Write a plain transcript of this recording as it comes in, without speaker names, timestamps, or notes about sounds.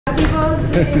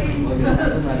अस्सलाम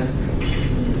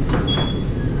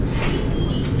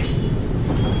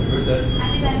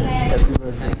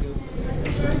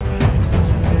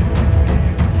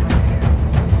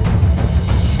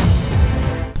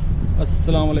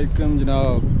वालेकुम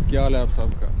जनाब, क्या हाल है आप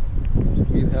सबका।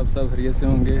 उम्मीद है आप सब खैरियत से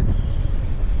होंगे।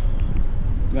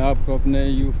 मैं आपको अपने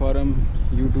यू फार्म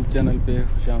यूट्यूब चैनल पे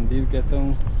खुशामदीद कहता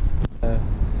हूँ।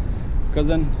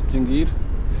 कज़न जंगीर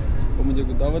वो मुझे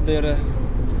कोई दावत दे रहा है,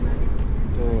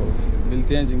 तो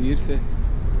मिलते हैं जंगीर से,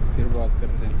 फिर बात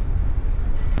करते हैं।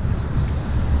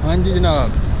 हाँ जी जनाब,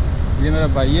 ये मेरा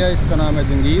भाई है, इसका नाम है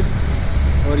जंगीर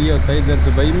और ये होता है इधर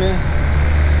दुबई में।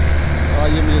 और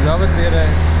ये मुझे दावत दे रहा है।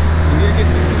 जंगीर किस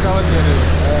चीज़ की दावत दे रहे हो?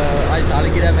 आज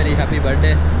सालगिरह मेरी, हैप्पी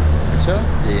बर्थडे। अच्छा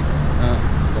जी हाँ,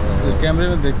 तो कैमरे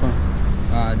में देखो।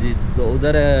 हाँ जी, तो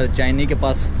उधर चाइनी के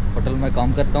पास होटल में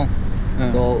काम करता हूँ। हाँ।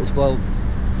 तो उसको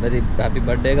मेरी हैप्पी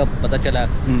बर्थडे का पता चला,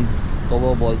 तो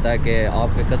वो बोलता है कि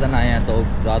आपके कज़न आए हैं, तो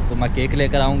रात को मैं केक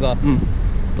लेकर आऊँगा,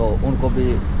 तो उनको भी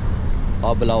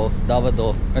आप बुलाओ, दावत दो।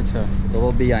 अच्छा, तो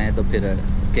वो भी आए तो फिर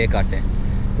केक काटें।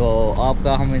 तो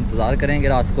आपका हम इंतज़ार करेंगे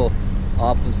रात को,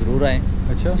 आप ज़रूर आएँ।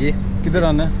 अच्छा जी, किधर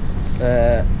आना है?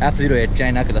 F08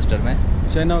 चाइना क्लस्टर में।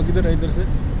 चाइना किधर है? इधर से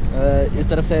इस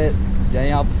तरफ से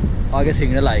जाएँ आप, आगे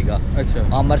सिग्नल आएगा। अच्छा,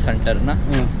 आमर सेंटर ना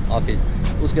ऑफिस,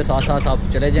 उसके साथ साथ आप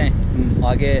चले जाएं,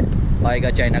 आगे आएगा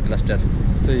चाइना क्लस्टर।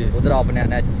 सही है, उधर आपने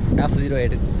आना है।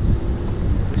 F08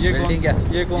 ये बिल्डिंग है,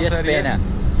 ये कौन सा स्पेन है,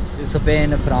 स्पेन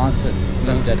फ्रांस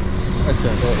क्लस्टर। अच्छा,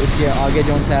 तो इसके आगे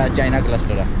जो सा चाइना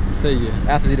क्लस्टर है। सही है,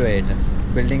 F08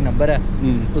 बिल्डिंग नंबर है,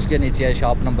 उसके नीचे है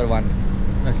शॉप नंबर 1।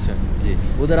 अच्छा जी,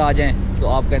 उधर आ जाएं तो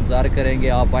आपका इंतज़ार करेंगे।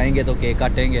 आप आएंगे तो केक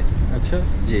काटेंगे। अच्छा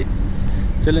जी,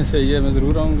 चलें, सही है, मैं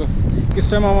ज़रूर आऊँगा। किस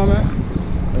टाइम आऊँ मैं?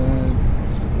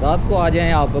 रात को आ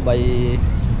जाएं आप भाई,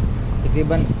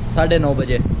 तकरीबन 9:30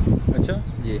 बजे। अच्छा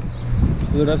जी,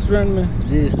 तो रेस्टोरेंट में?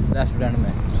 जी, रेस्टोरेंट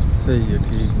में। सही है,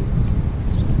 ठीक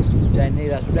है। चाइनीज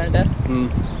रेस्टोरेंट है,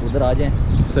 उधर आ जाएं।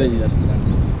 सही है,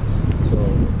 तो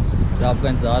फिर आपका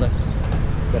इंतज़ार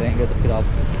करेंगे, तो फिर आप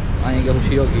आएंगे,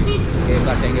 खुशी होगी, केक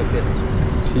काटेंगे फिर।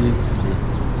 ठीक,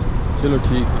 चलो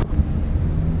ठीक है।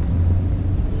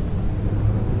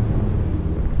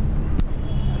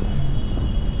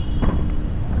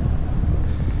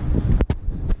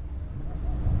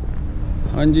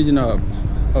 हाँ जी जनाब,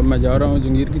 अब मैं जा रहा हूँ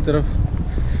जंगीर की तरफ,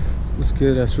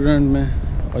 उसके रेस्टोरेंट में,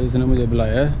 और उसने मुझे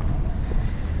बुलाया है,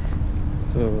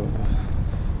 तो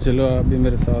चलो आप भी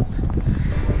मेरे साथ।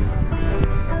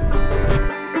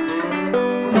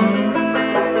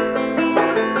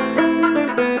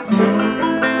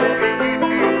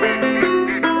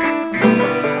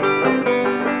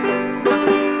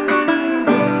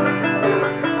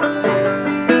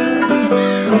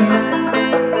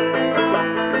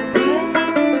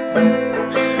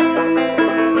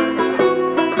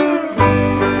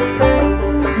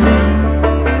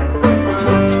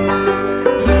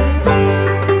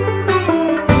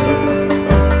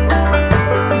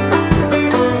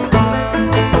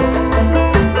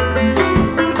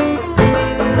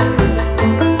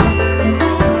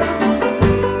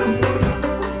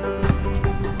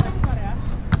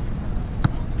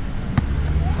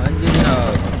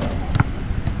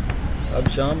 अब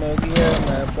शाम हो गई है,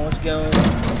 मैं पहुंच गया हूँ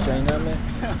चाइना में।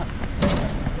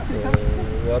 तो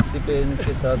वापसी पे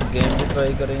इनके साथ गेम भी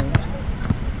ट्राई करेंगे।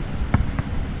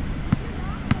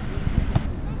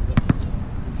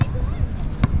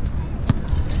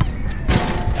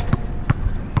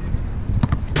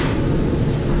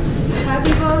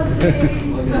 Happy birthday!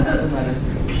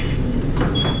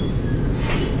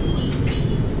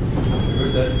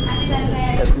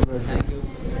 Thank you.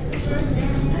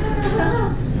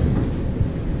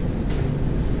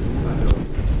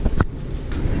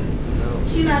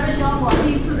新来的小伙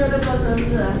第一次在这过生日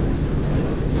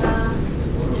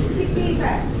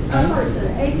，65 sorry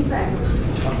 85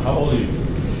 How old are you?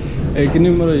 कितनी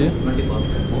उम्र है ये? 24.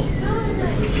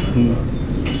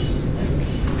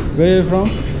 Where are you from?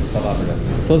 South Africa.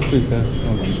 South Africa.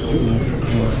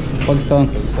 Pakistan.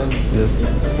 Yes.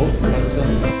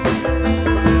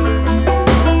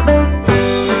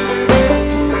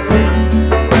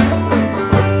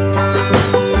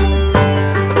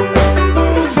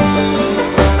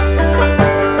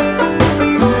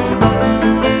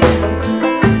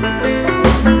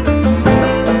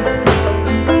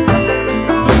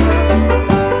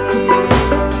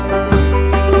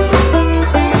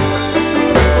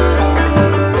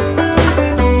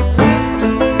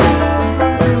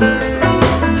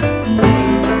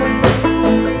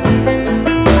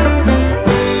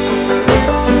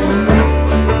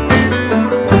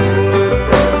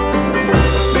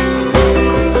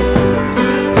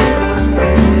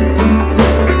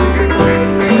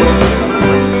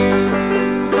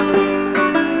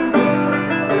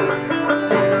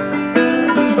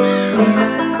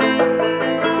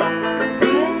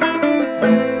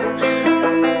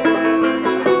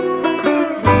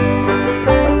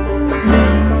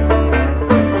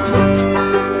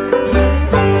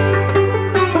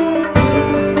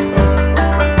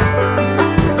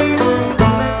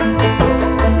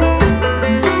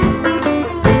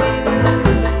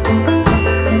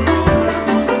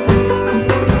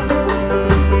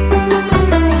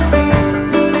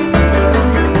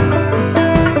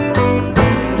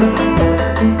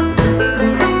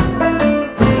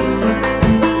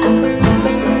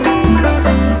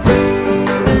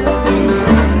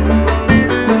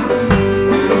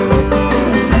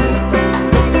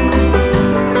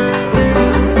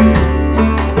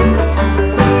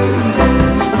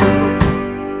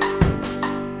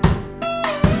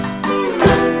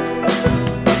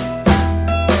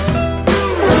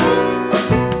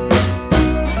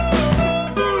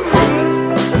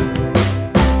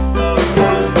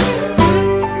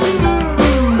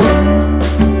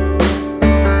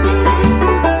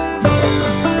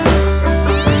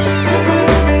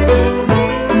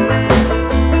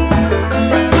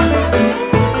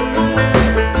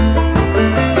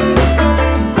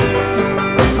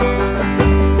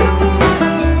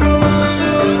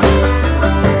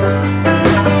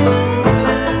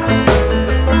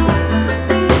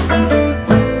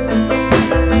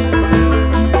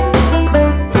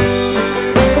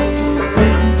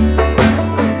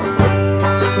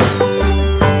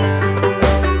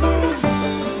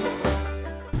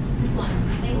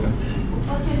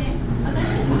 What's your name?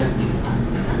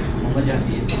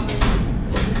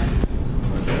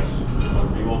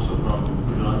 Are you also from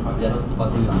Gujarat, Yes,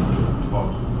 Pakistan? Pakistan. What?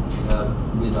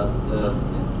 Gujarat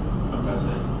state. Okay,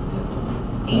 so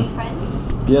Any friends?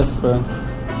 Yes, friend.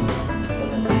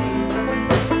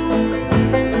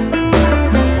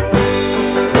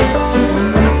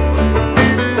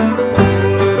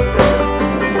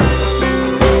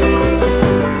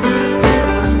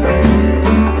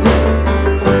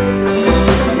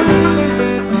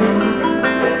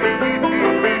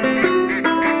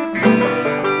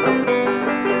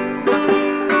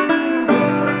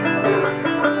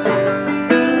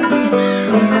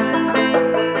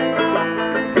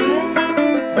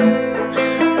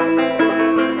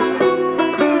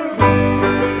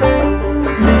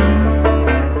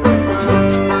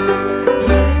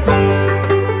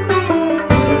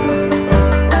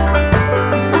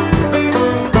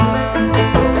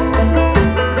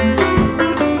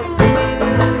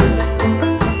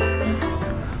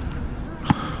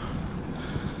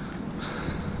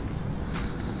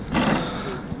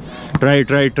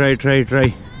 Try.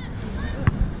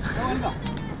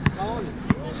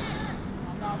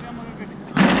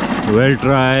 Well,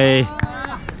 try.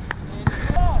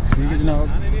 ठीक है जनाब,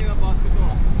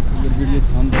 अगर video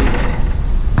पसंद आई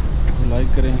तो like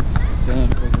करें,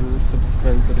 channel को जरूर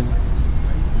subscribe करें।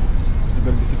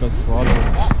 अगर किसी का सवाल हो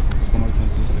तो कमेंट में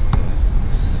पूछ सकते हैं।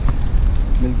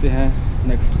 मिलते हैं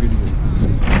नेक्स्ट वीडियो में।